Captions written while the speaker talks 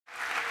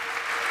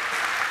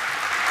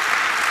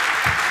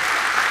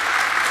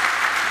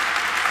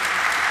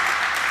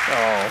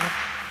Oh,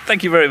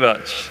 thank you very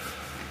much.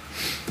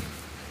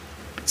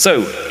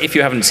 So, if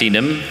you haven't seen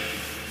them,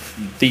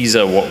 these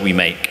are what we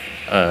make.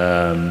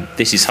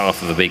 This is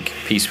half of a big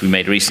piece we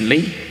made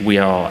recently. We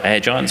are Air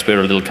Giants. We're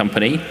a little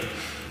company.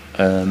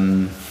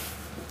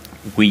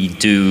 We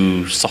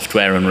do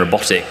software and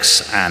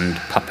robotics and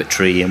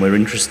puppetry, and we're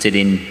interested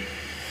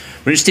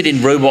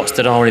in robots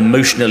that are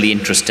emotionally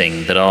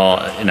interesting, that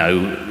are, you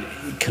know,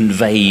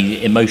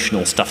 convey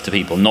emotional stuff to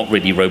people, not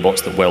really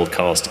robots that weld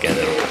cars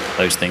together,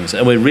 those things.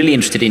 And we're really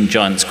interested in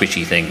giant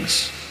squishy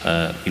things.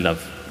 We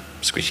love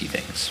squishy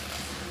things.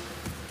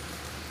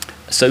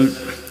 So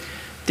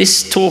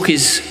this talk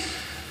is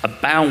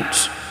about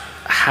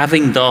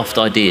having daft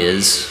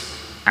ideas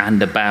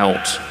and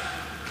about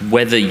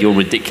whether your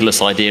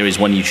ridiculous idea is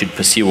one you should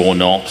pursue or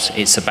not.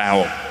 It's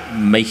about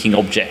making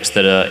objects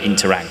that are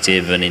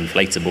interactive and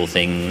inflatable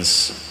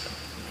things.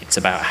 It's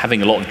about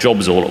having a lot of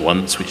jobs all at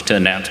once, which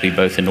turned out to be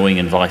both annoying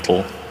and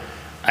vital,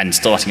 and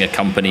starting a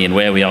company and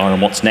where we are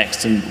and what's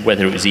next and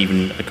whether it was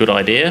even a good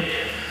idea.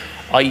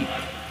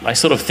 I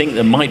sort of think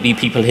there might be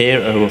people here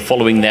who are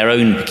following their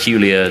own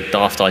peculiar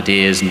daft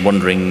ideas and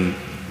wondering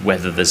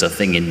whether there's a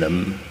thing in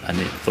them, and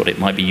I thought it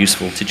might be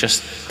useful to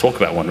just talk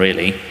about one,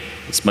 really.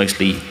 It's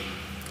mostly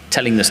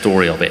telling the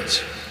story of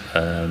it.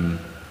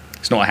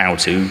 It's not a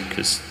how-to,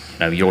 because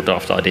your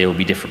daft idea will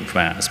be different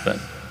from ours. But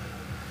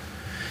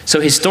so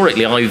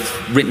historically,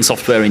 I've written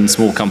software in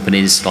small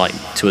companies, like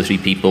 2 or 3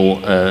 people,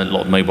 a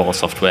lot of mobile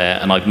software,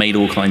 and I've made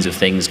all kinds of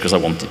things because I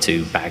wanted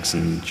to, bags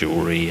and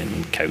jewelry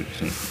and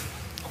coats and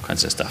all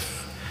kinds of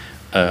stuff.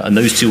 And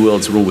those 2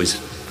 worlds were always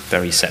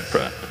very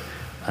separate,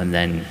 and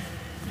then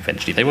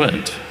eventually they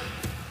weren't.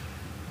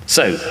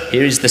 So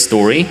here is the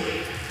story.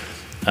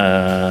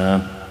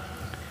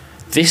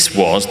 This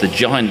was the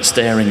giant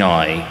staring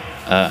eye.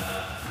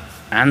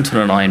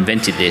 Anton and I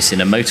invented this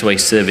in a motorway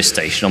service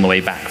station on the way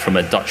back from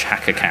a Dutch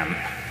hacker camp.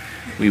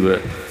 We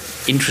were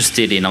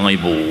interested in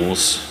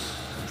eyeballs,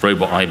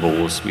 robot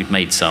eyeballs. We'd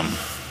made some,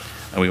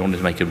 and we wanted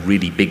to make a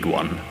really big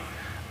one.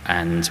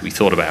 And we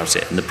thought about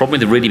it. And the problem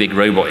with a really big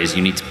robot is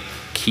you need to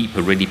keep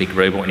a really big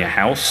robot in your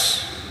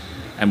house.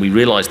 And we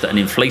realized that an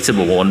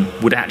inflatable one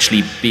would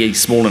actually be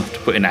small enough to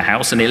put in a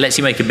house, and it lets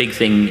you make a big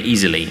thing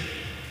easily.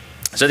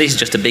 So this is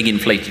just a big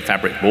inflated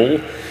fabric ball.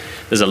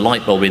 There's a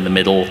light bulb in the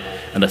middle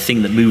and a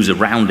thing that moves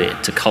around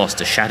it to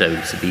cast a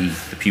shadow to be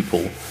the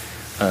pupil.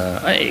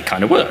 It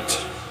kind of worked.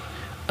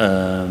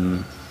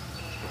 A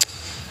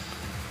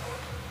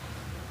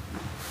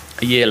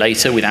year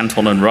later, with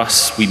Anton and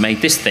Russ, we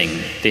made this thing.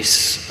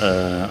 This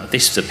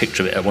is a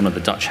picture of it at one of the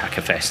Dutch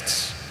hacker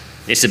fests.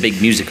 It's a big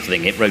musical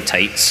thing. It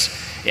rotates.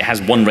 It has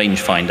one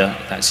rangefinder.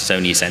 That's its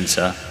only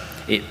sensor.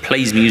 It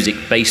plays music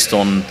based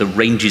on the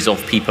ranges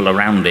of people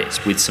around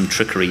it with some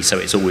trickery, so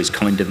it's always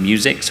kind of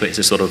music. So it's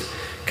a sort of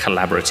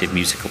collaborative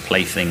musical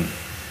plaything,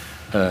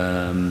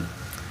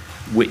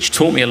 which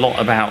taught me a lot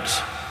about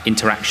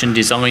interaction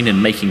design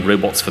and making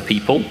robots for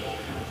people.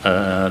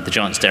 The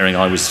giant staring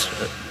eye was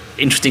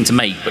interesting to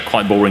make, but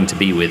quite boring to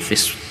be with.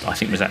 This, I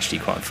think, was actually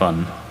quite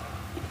fun.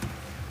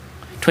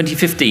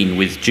 2015,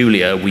 with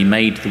Julia, we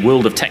made The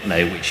World of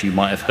Techno, which you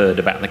might have heard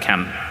about the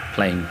camp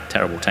playing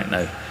terrible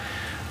techno.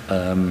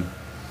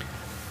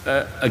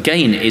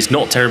 Again, it's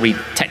not terribly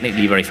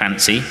technically very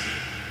fancy.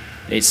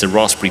 It's a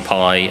Raspberry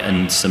Pi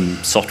and some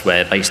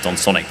software based on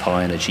Sonic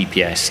Pi and a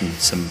GPS and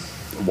some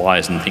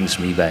wires and things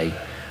from eBay.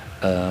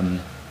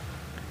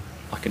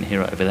 I can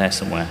hear it over there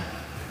somewhere.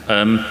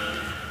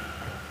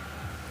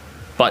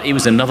 But it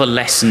was another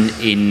lesson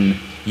in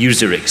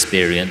user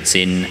experience,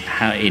 in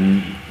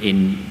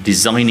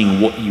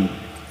designing what you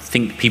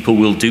think people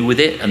will do with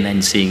it, and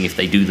then seeing if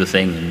they do the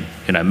thing,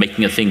 and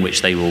making a thing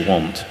which they will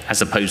want,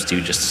 as opposed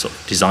to just sort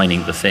of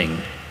designing the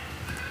thing.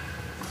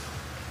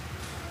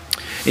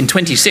 In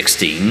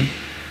 2016,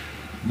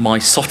 my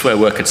software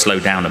work had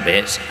slowed down a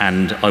bit,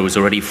 and I was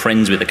already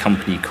friends with a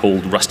company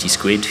called Rusty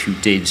Squid, who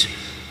did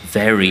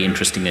very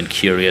interesting and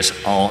curious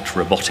art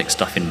robotic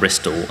stuff in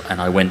Bristol,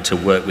 and I went to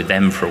work with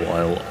them for a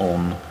while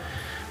on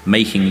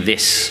making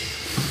this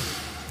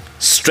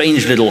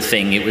strange little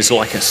thing. It was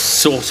like a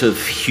sort of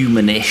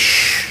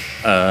humanish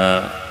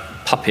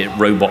puppet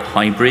robot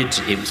hybrid.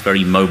 It was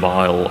very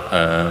mobile.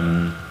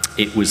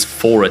 It was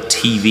for a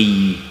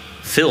TV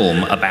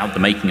film about the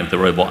making of the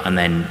robot and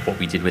then what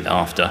we did with it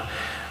after.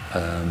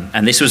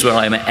 And this was where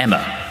I met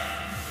Emma,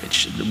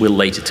 which will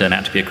later turn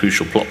out to be a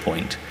crucial plot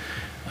point.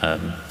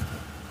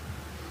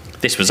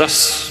 This was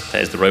us.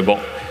 There's the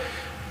robot.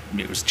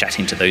 It was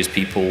chatting to those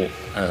people.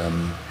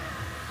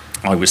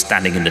 I was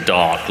standing in the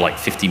dark, like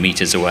 50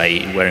 meters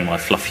away, wearing my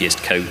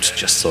fluffiest coat,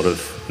 just sort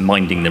of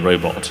minding the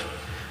robot.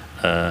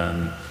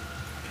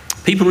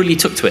 People really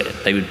took to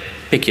it. They would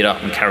pick it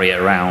up and carry it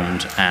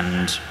around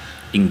and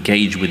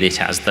engage with it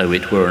as though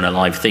it were an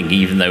alive thing,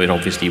 even though it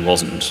obviously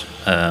wasn't,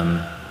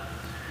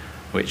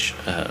 which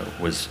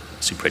was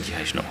super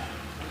educational.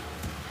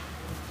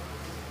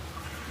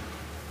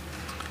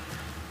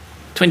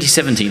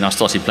 2017, I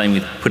started playing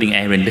with putting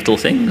air in little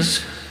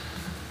things.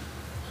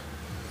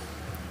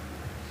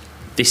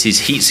 this is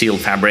heat sealed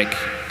fabric,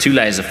 2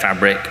 layers of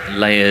fabric,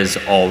 layers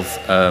of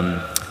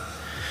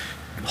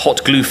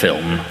hot glue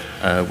film,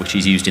 which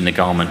is used in the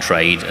garment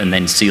trade, and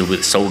then sealed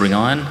with soldering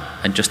iron,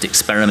 and just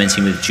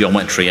experimenting with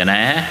geometry and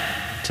air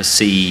to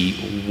see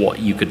what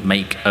you could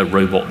make a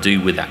robot do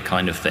with that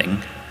kind of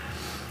thing.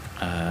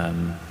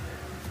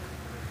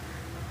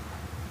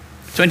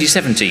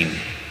 2017,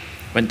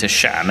 went to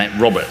Sha, met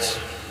Robert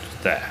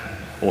there.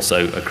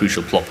 Also a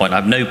crucial plot point. I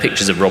have no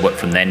pictures of Robert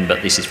from then,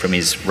 but this is from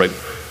his rope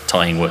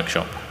tying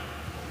workshop.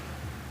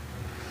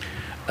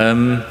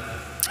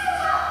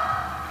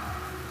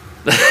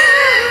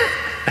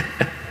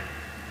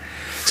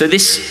 So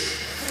this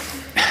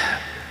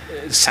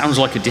sounds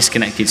like a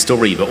disconnected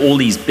story, but all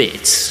these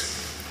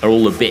bits are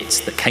all the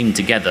bits that came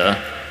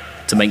together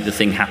to make the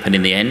thing happen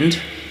in the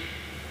end.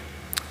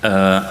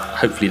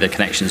 Hopefully the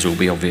connections will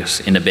be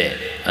obvious in a bit.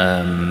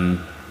 And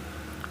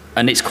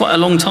it's quite a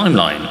long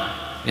timeline.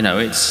 You know,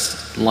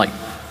 it's like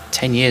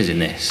 10 years in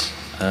this.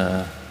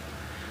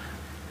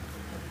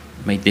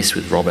 Made this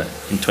with Robert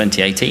in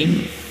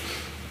 2018.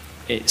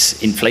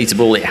 It's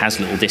inflatable, it has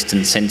little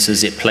distance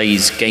sensors, it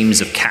plays games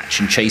of catch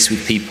and chase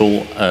with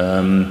people.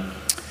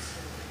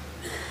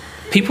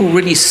 People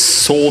really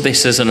saw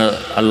this as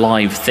a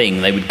live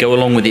thing. They would go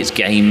along with its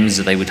games,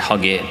 they would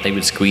hug it, they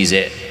would squeeze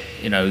it.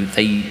 You know,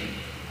 they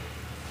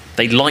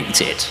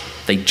liked it.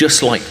 They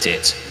just liked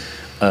it.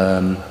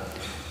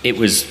 It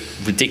was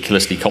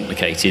ridiculously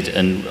complicated,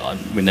 and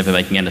we're never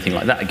making anything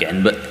like that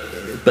again,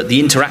 but the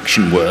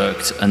interaction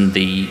worked, and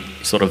the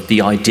sort of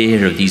the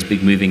idea of these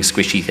big moving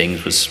squishy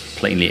things was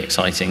plainly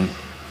exciting.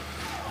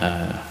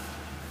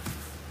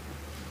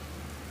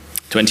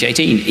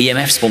 2018,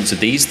 EMF sponsored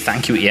these.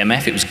 Thank you,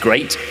 EMF, it was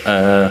great.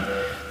 There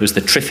was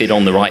the Trifid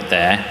on the right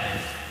there,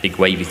 big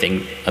wavy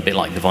thing, a bit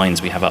like the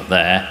vines we have up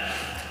there.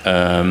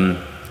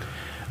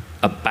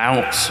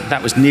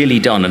 That was nearly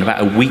done, and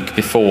about a week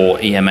before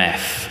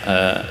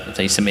EMF,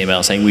 they sent me an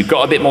email saying, we've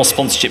got a bit more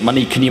sponsorship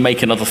money, can you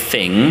make another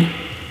thing?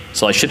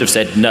 So I should have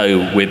said,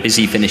 no, we're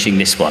busy finishing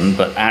this one,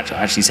 but I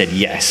actually said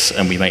yes,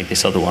 and we made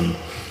this other one,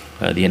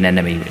 the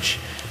anemone, which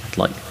had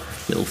like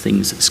little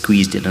things that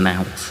squeezed in and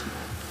out.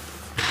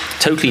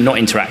 Totally not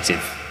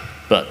interactive,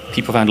 but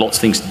people found lots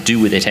of things to do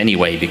with it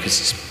anyway, because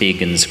it's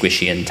big and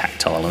squishy and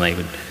tactile, and they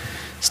would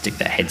stick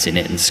their heads in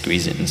it and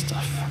squeeze it and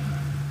stuff.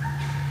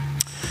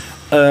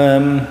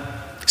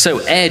 So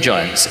Air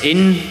Giants.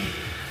 In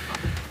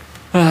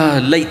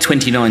late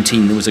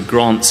 2019, there was a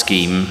grant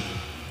scheme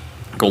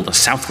called the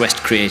Southwest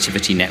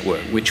Creativity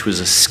Network, which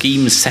was a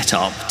scheme set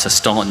up to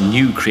start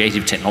new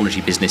creative technology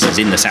businesses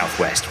in the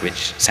Southwest,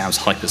 which sounds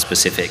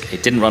hyper-specific.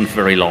 It didn't run for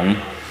very long.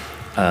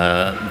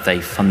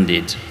 They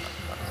funded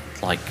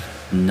like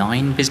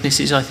 9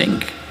 businesses, I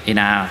think, in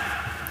our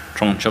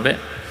tranche of it.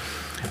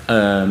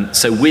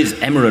 So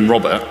with Emma and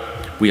Robert,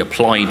 we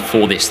applied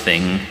for this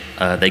thing.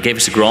 They gave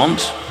us a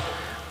grant.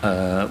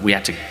 We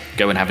had to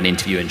go and have an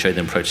interview and show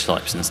them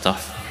prototypes and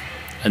stuff.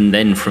 And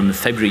then from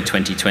February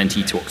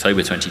 2020 to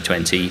October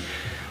 2020,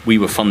 we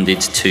were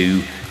funded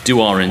to do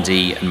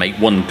R&D and make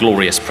one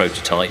glorious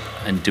prototype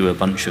and do a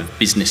bunch of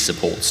business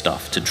support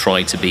stuff to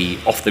try to be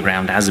off the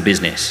ground as a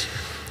business.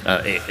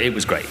 It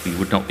was great. We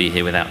would not be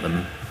here without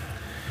them.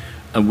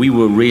 And we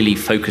were really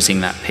focusing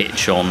that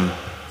pitch on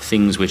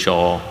things which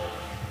are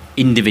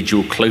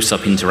individual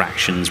close-up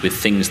interactions with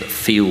things that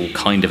feel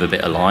kind of a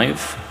bit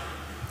alive.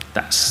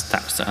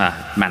 That's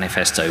a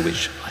manifesto,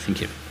 which I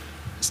think it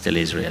still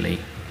is, really.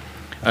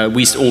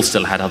 We all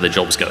still had other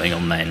jobs going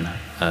on then,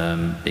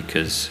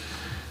 because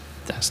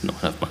that's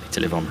not enough money to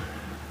live on.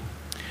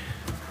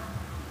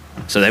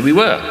 So there we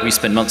were. We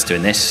spent months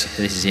doing this.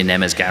 This is in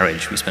Emma's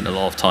garage. We spent a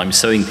lot of time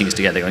sewing things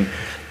together, going,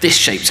 this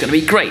shape's going to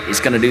be great.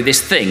 It's going to do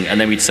this thing. And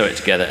then we'd sew it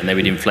together, and then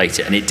we'd inflate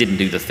it, and it didn't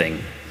do the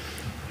thing.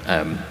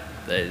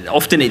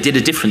 Often it did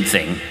a different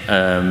thing,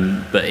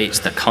 but it's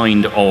the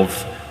kind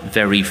of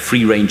very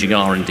free-ranging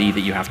R&D that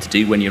you have to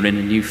do when you're in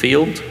a new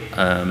field.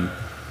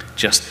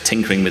 Just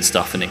tinkering with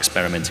stuff and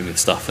experimenting with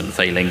stuff and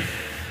failing.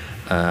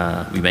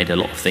 We made a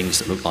lot of things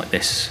that look like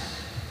this.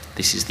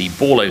 This is the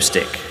Borlo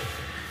stick,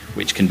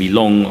 which can be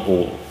long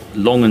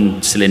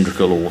and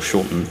cylindrical, or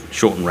short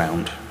and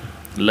round.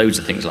 Loads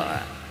of things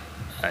like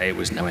that. It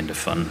was no end of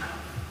fun.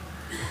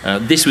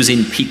 This was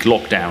in peak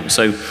lockdown,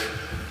 so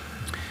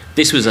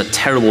this was a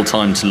terrible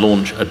time to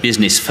launch a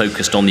business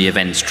focused on the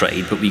events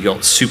trade, but we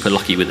got super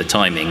lucky with the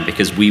timing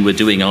because we were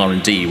doing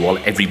R&D while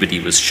everybody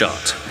was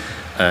shut.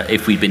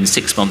 If we'd been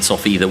 6 months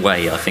off either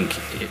way, I think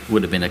it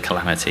would have been a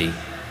calamity.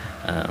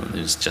 It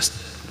was just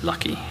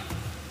lucky.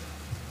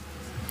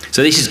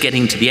 So this is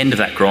getting to the end of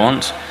that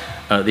grant.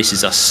 This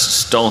is us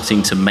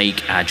starting to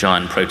make our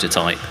giant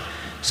prototype.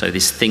 So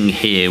this thing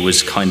here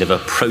was kind of a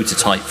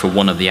prototype for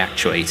one of the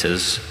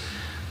actuators.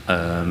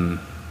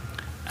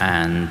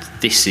 And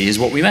this is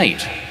what we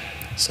made.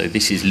 So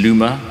this is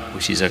Luma,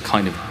 which is a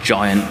kind of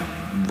giant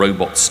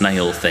robot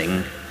snail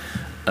thing.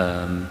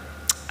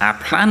 Our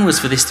plan was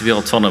for this to be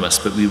autonomous,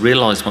 but we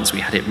realized once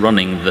we had it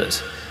running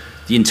that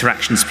the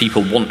interactions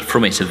people want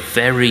from it are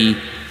very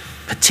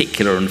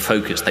particular and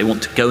focused. They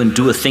want to go and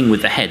do a thing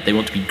with the head. They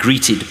want to be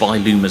greeted by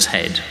Luma's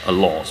head a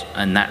lot,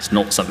 and that's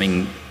not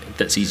something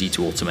that's easy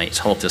to automate. It's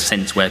hard to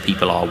sense where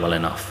people are well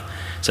enough.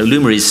 So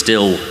Luma is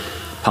still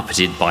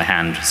puppeted by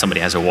hand. Somebody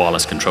has a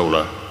wireless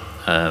controller,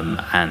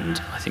 and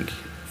I think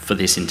for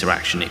this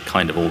interaction, it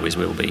kind of always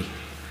will be.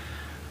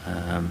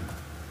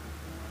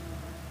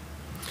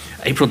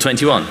 April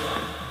 21,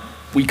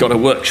 we got a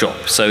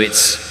workshop. So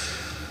it's,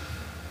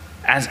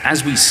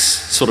 as we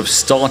sort of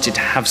started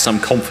to have some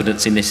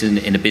confidence in this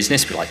in a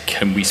business, we're like,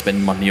 can we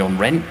spend money on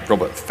rent?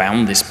 Robert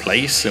found this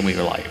place, and we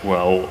were like,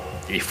 well,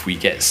 if we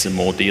get some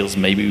more deals,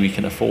 maybe we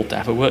can afford to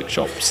have a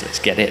workshop. So let's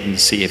get it and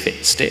see if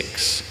it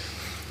sticks.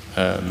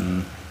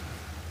 And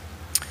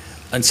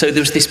so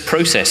there was this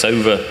process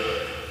over,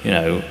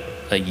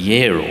 a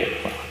year, or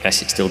well, I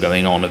guess it's still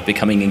going on, of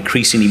becoming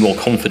increasingly more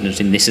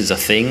confident in this as a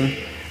thing,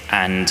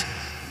 and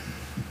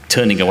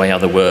turning away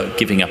other work,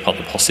 giving up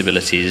other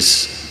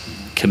possibilities,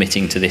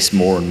 committing to this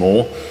more and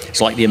more. It's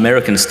like the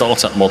American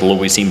startup model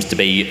always seems to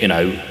be,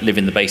 live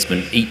in the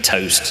basement, eat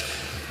toast,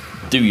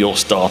 do your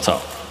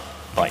startup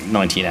like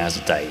 19 hours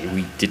a day.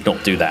 We did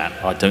not do that.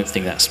 I don't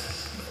think that's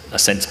a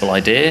sensible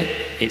idea.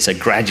 It's a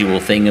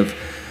gradual thing of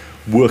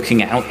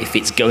working out if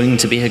it's going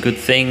to be a good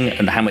thing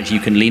and how much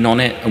you can lean on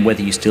it and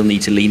whether you still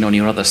need to lean on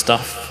your other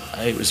stuff.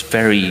 It was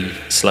very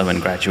slow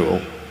and gradual.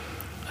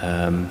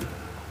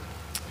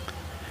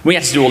 We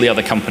had to do all the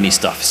other company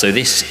stuff. So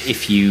this,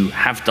 if you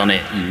have done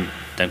it, you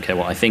don't care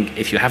what I think.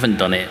 If you haven't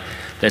done it,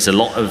 there's a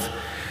lot of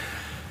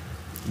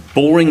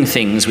boring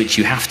things which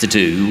you have to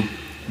do,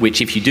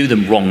 which if you do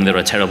them wrong, there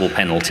are terrible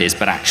penalties,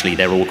 but actually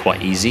they're all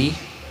quite easy.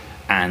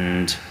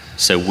 And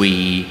so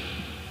we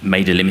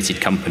made a limited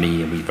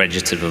company, and we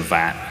registered a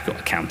VAT, we got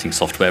accounting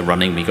software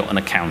running, we got an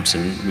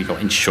accountant, we got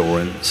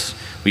insurance,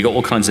 we got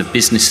all kinds of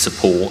business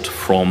support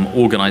from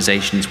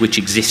organizations which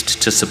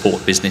exist to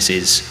support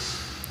businesses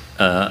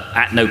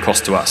at no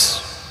cost to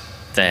us.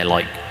 They're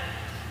like,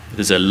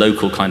 there's a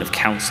local kind of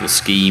council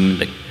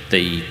scheme,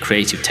 the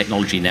Creative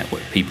Technology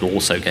Network people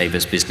also gave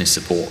us business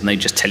support, and they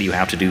just tell you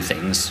how to do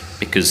things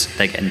because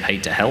they're getting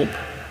paid to help.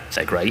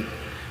 They're great.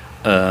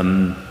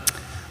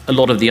 A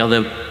lot of the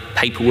other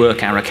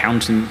paperwork, our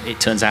accountant, it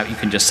turns out you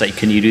can just say,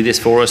 can you do this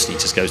for us? And he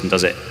just goes and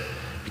does it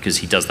because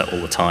he does that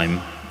all the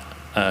time.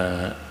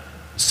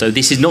 So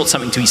this is not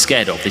something to be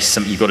scared of. This is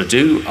something you've got to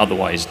do,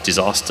 otherwise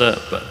disaster,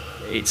 but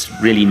it's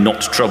really not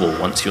trouble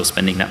once you're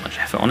spending that much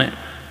effort on it.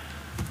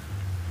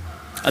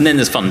 And then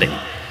there's funding,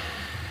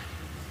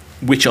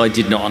 which I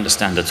did not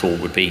understand at all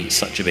would be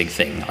such a big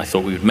thing. I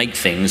thought we would make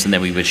things and then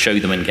we would show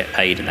them and get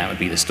paid and that would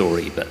be the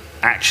story, but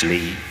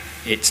actually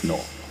it's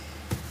not.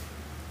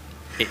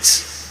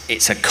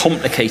 It's a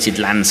complicated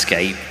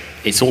landscape.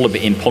 It's all a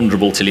bit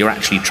imponderable till you're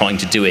actually trying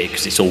to do it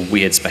because it's all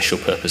weird special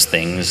purpose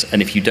things.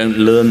 And if you don't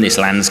learn this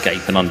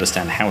landscape and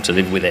understand how to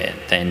live with it,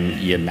 then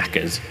you're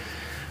knackered.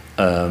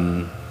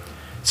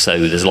 So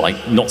there's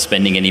like not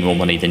spending any more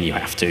money than you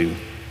have to.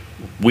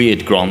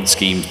 Weird grant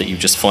schemes that you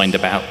just find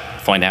out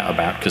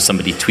about because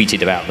somebody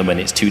tweeted about them when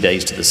it's 2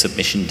 days to the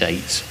submission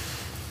date.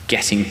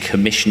 Getting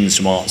commissions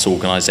from arts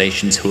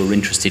organizations who are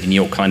interested in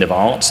your kind of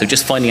art. So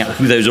just finding out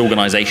who those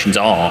organizations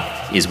are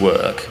is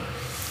work.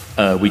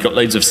 We got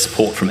loads of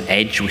support from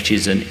Edge, which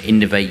is an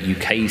Innovate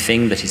UK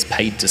thing that is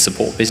paid to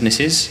support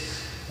businesses.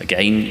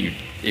 Again,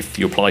 if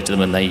you apply to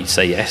them and they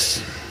say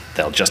yes,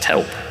 they'll just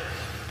help.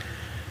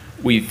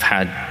 We've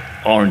had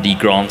R&D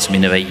grants from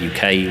Innovate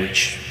UK,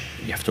 which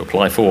you have to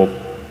apply for,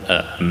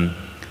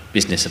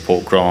 business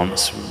support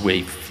grants.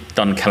 We've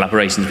done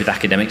collaborations with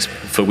academics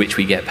for which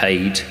we get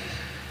paid.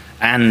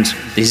 And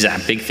this is our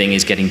big thing,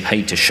 is getting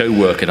paid to show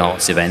work at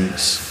arts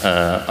events.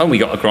 And we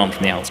got a grant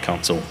from the Arts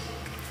Council.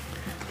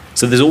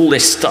 So there's all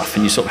this stuff,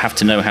 and you sort of have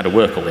to know how to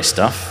work all this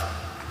stuff.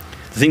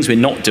 The things we're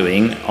not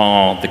doing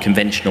are the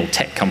conventional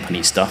tech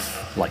company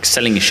stuff, like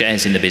selling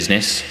shares in the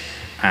business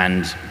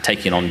and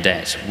taking on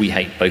debt. We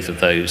hate both of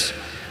those.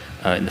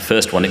 In the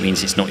first one, it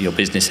means it's not your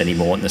business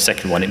anymore. In the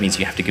second one, it means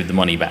you have to give the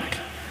money back.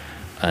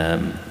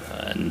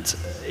 And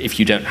if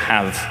you don't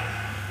have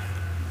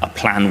a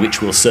plan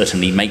which will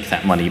certainly make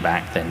that money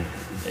back, then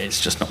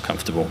it's just not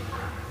comfortable.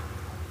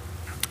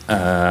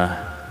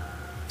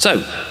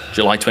 So,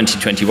 July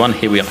 2021,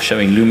 here we are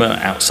showing Luma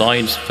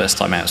outside, first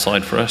time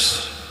outside for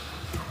us.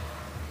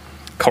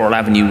 Coral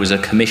Avenue was a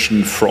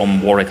commission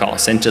from Warwick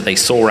Arts Centre. They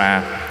saw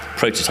our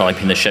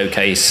prototype in the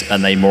showcase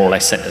and they more or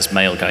less sent us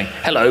mail going,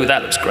 hello,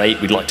 that looks great,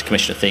 we'd like to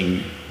commission a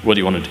thing, what do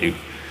you want to do?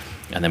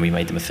 And then we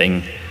made them a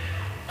thing.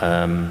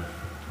 And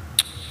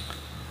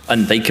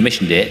they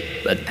commissioned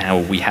it, but now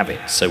we have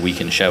it, so we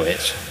can show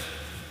it.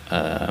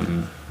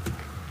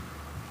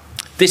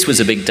 This was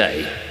a big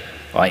day,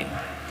 right?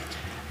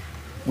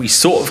 We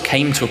sort of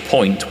came to a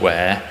point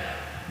where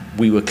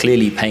we were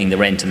clearly paying the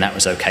rent and that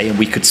was okay, and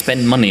we could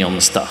spend money on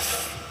the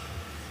stuff.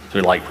 So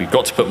we're like, we've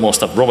got to put more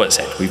stuff, Robert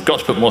said, we've got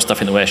to put more stuff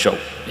in the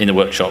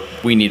workshop,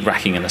 we need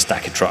racking and a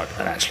stacker truck,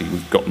 and actually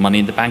we've got money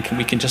in the bank and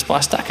we can just buy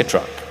a stacker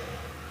truck.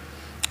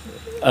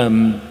 I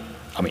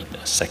mean,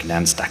 a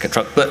second-hand stacker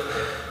truck, but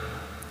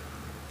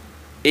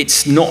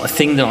it's not a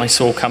thing that I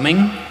saw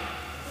coming.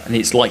 And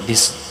it's like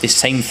this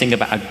same thing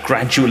about a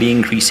gradually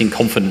increasing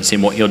confidence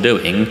in what you're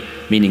doing,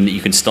 meaning that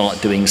you can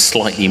start doing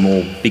slightly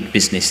more big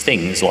business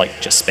things, like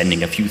just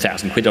spending a few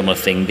 £1,000 on a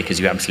thing because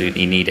you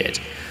absolutely need it.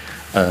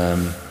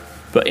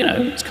 But, you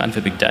know, it's kind of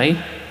a big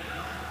day.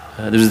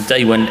 There was a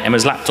day when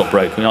Emma's laptop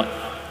broke, and we were like,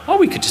 oh,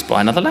 we could just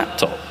buy another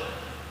laptop.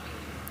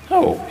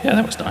 Oh, yeah,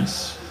 that was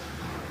nice.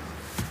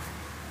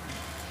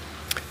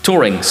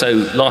 Touring. So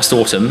last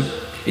autumn,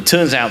 it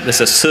turns out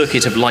there's a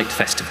circuit of light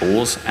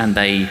festivals, and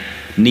they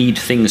need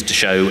things to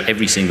show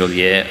every single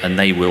year, and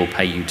they will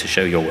pay you to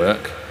show your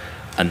work.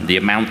 And the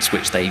amounts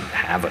which they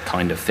have are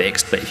kind of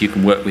fixed, but if you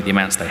can work with the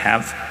amounts they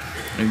have,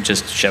 you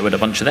just show at a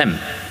bunch of them.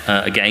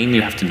 Again,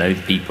 you have to know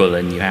the people,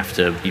 and you have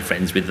to be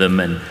friends with them,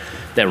 and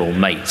they're all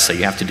mates, so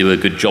you have to do a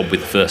good job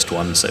with the first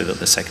one so that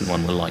the second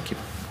one will like you,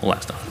 all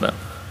that stuff. But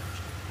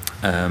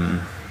you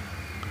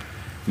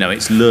know,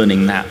 it's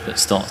learning that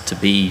starts to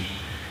be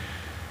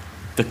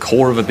the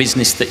core of a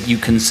business that you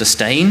can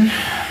sustain.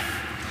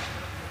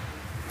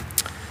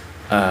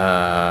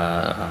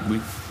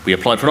 We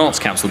applied for an Arts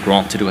Council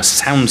grant to do a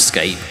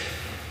soundscape,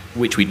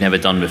 which we'd never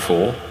done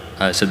before.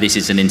 So this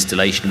is an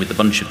installation with a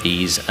bunch of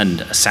these and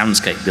a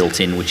soundscape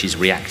built in, which is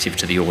reactive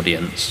to the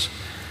audience.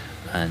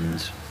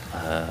 And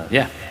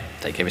yeah,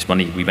 they gave us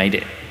money, we made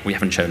it. We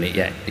haven't shown it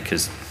yet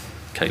because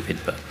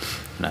COVID, but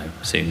no,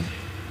 soon.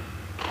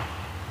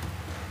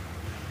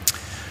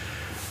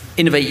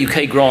 Innovate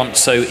UK grant.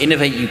 So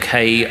Innovate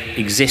UK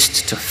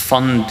exists to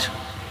fund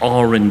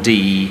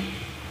R&D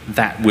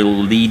that will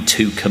lead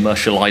to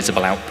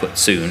commercializable output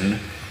soon.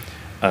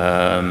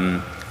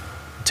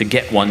 To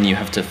get one, you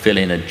have to fill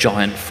in a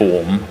giant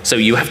form. So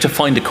you have to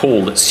find a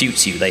call that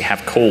suits you. They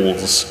have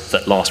calls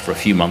that last for a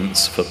few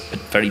months for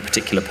very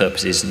particular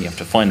purposes, and you have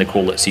to find a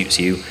call that suits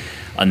you,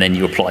 and then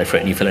you apply for it,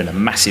 and you fill in a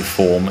massive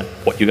form,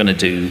 what you're going to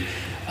do,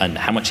 and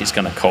how much it's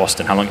going to cost,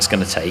 and how long it's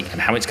going to take,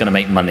 and how it's going to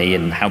make money,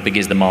 and how big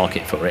is the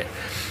market for it.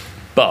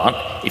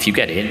 But if you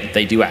get it,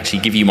 they do actually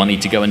give you money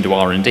to go and do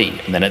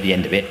R&D, and then at the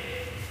end of it,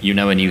 you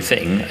know a new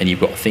thing, and you've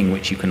got a thing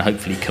which you can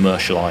hopefully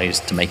commercialize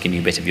to make a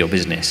new bit of your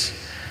business.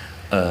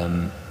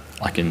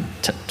 I can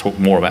talk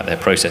more about their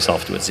process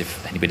afterwards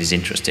if anybody's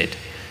interested.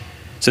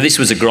 So this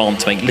was a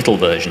grant to make little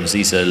versions.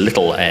 These are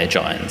little air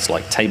giants,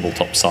 like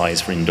tabletop size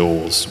for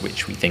indoors,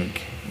 which we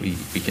think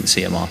we can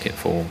see a market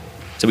for.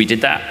 So we did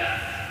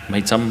that,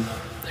 made some,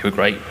 they were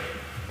great,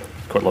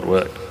 quite a lot of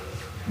work.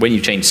 When you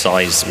change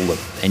size, all the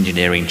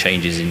engineering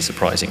changes in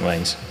surprising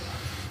ways.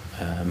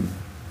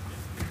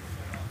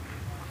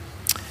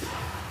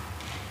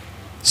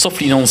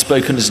 Softly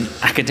Non-Spoken is an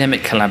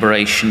academic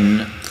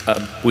collaboration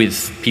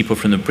with people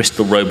from the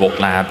Bristol Robot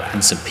Lab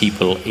and some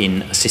people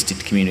in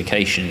assisted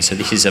communication. So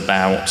this is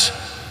about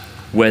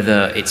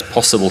whether it's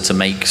possible to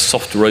make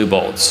soft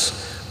robots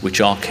which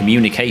are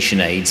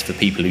communication aids for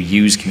people who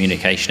use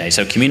communication aids.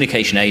 So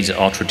communication aids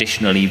are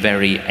traditionally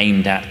very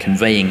aimed at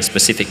conveying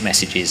specific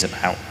messages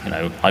about, you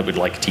know, I would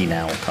like tea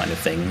now kind of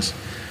things.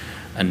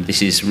 And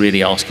this is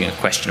really asking a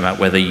question about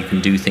whether you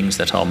can do things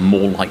that are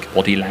more like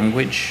body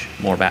language,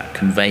 more about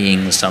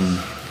conveying some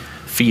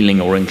feeling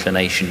or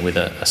inclination with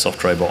a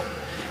soft robot.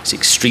 It's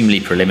extremely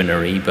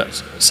preliminary, but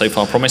so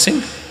far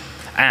promising.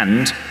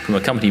 And from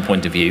a company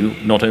point of view,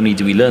 not only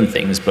do we learn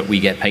things, but we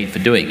get paid for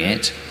doing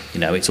it. You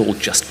know, it's all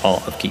just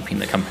part of keeping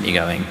the company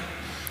going.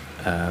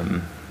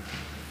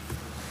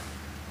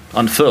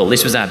 Unfurl,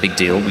 this was our big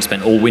deal. We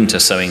spent all winter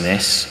sewing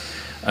this.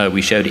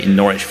 We showed it in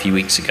Norwich a few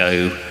weeks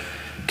ago,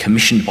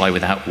 commissioned by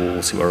Without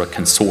Walls, who are a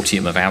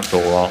consortium of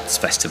outdoor arts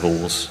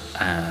festivals.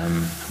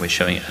 We're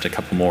showing it at a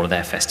couple more of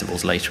their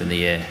festivals later in the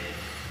year.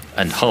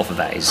 And half of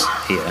that is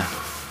here.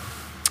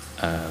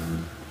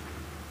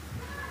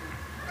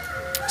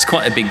 It's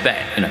quite a big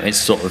bet, you know, it's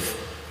sort of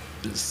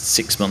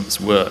 6 months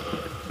work,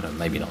 no,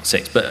 maybe not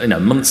 6, but you know,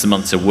 months and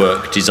months of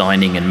work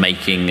designing and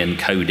making and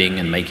coding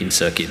and making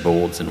circuit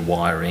boards and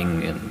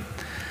wiring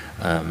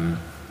and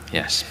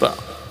yes,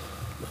 but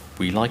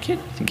we like it,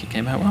 I think it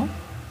came out well.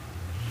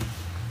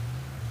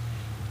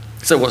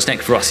 So what's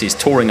next for us is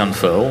touring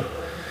Unfurl,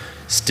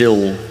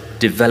 still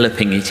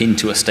developing it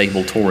into a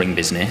stable touring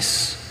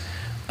business,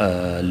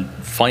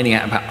 finding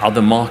out about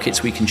other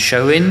markets we can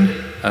show in,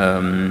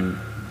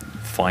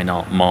 fine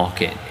art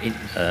market,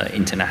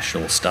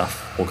 international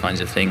stuff, all kinds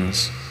of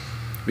things.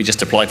 We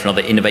just applied for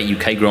another Innovate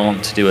UK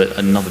grant to do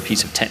another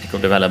piece of technical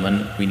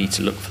development. We need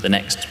to look for the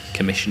next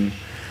commission.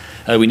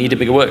 We need a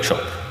bigger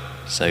workshop.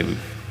 So,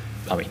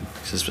 I mean,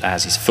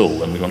 ours is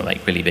full and we want to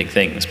make really big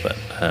things, but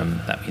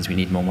that means we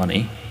need more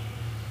money.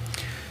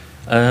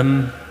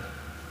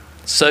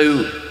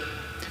 So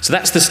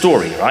that's the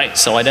story, right?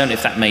 So I don't know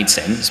if that made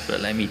sense, but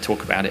let me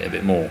talk about it a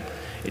bit more.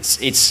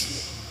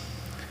 It's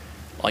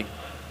like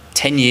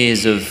 10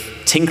 years of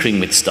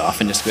tinkering with stuff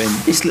and just going,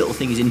 this little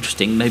thing is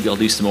interesting, maybe I'll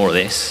do some more of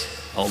this.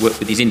 I'll work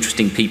with these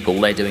interesting people,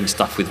 they're doing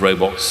stuff with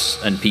robots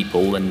and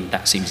people, and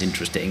that seems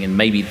interesting. And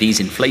maybe these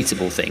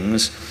inflatable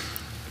things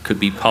could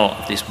be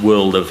part of this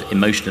world of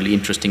emotionally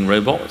interesting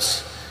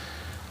robots.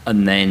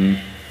 And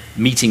then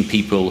meeting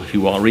people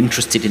who are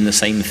interested in the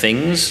same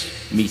things,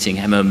 meeting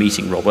Emma,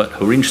 meeting Robert,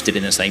 who are interested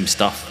in the same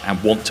stuff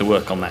and want to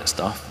work on that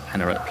stuff,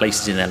 and are at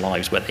places in their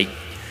lives where they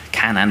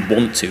can and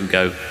want to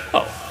go,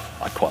 oh,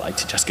 I'd quite like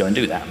to just go and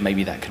do that.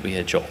 Maybe that could be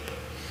a job.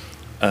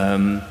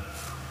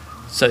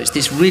 So it's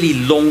this really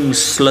long,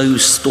 slow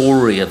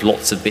story of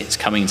lots of bits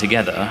coming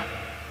together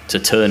to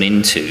turn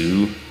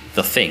into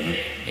the thing.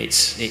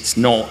 It's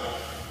not,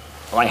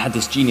 I had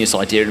this genius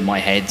idea in my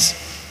head,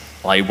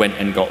 I went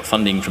and got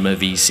funding from a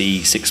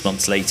VC, 6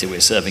 months later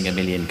we're serving 1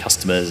 million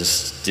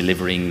customers,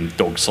 delivering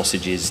dog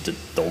sausages to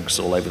dogs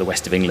all over the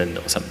west of England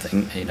or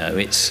something. You know,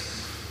 it's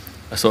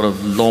a sort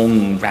of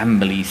long,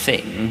 rambly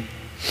thing.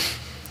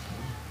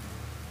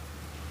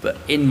 But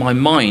in my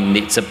mind,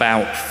 it's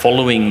about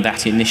following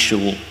that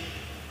initial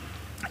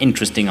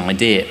interesting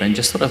idea and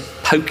just sort of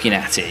poking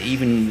at it,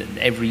 even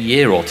every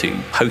year or two,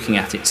 poking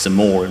at it some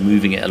more and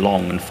moving it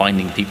along and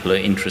finding people who are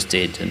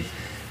interested and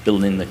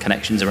building the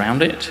connections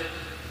around it.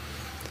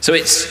 So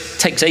it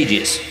takes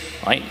ages,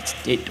 right?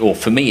 Or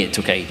for me, it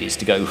took ages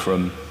to go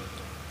from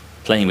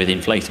playing with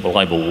inflatable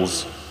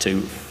eyeballs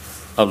to,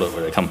 oh look,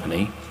 we're a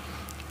company.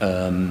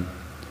 And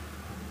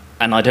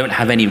I don't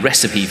have any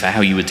recipe for how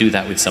you would do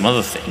that with some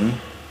other thing,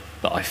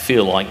 but I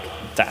feel like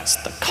that's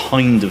the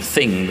kind of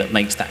thing that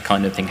makes that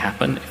kind of thing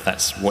happen, if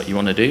that's what you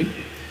want to do.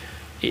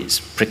 It's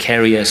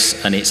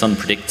precarious and it's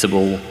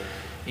unpredictable.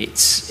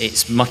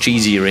 It's much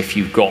easier if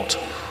you've got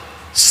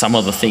some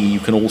other thing you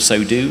can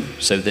also do,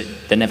 so that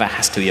there never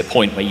has to be a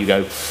point where you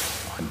go,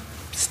 I'm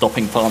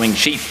stopping farming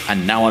sheep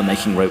and now I'm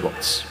making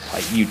robots.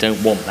 Like, you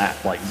don't want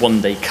that like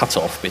one day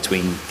cutoff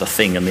between the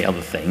thing and the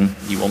other thing.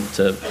 You want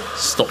to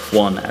stop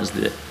one as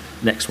the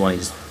next one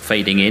is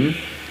fading in,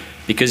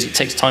 because it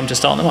takes time to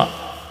start them up.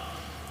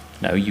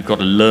 You know, you've got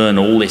to learn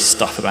all this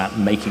stuff about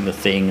making the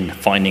thing and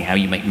finding how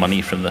you make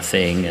money from the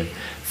thing and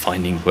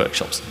finding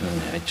workshops.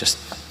 It just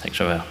takes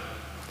a while.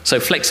 So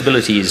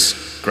flexibility is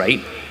great.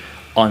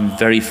 I'm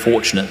very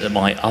fortunate that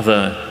my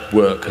other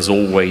work has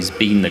always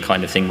been the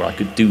kind of thing where I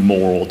could do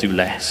more or do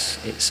less.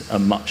 It's a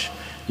much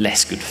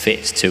less good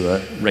fit to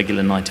a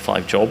regular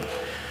 9-to-5 job.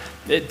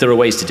 There are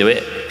ways to do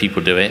it.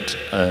 People do it.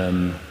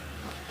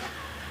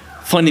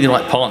 Finding the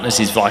right partners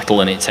is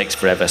vital, and it takes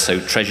forever, so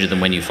treasure them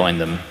when you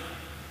find them,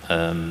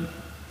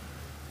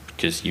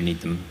 because you need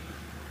them.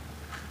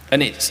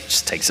 And it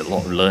just takes a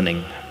lot of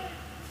learning.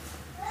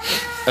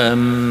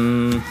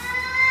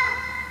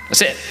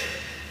 That's it.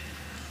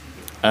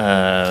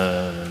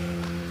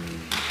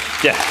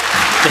 Yeah.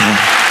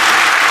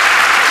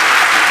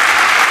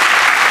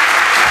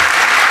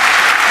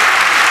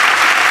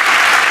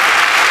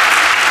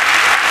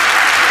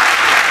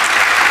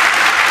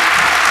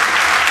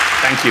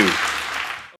 Thank you.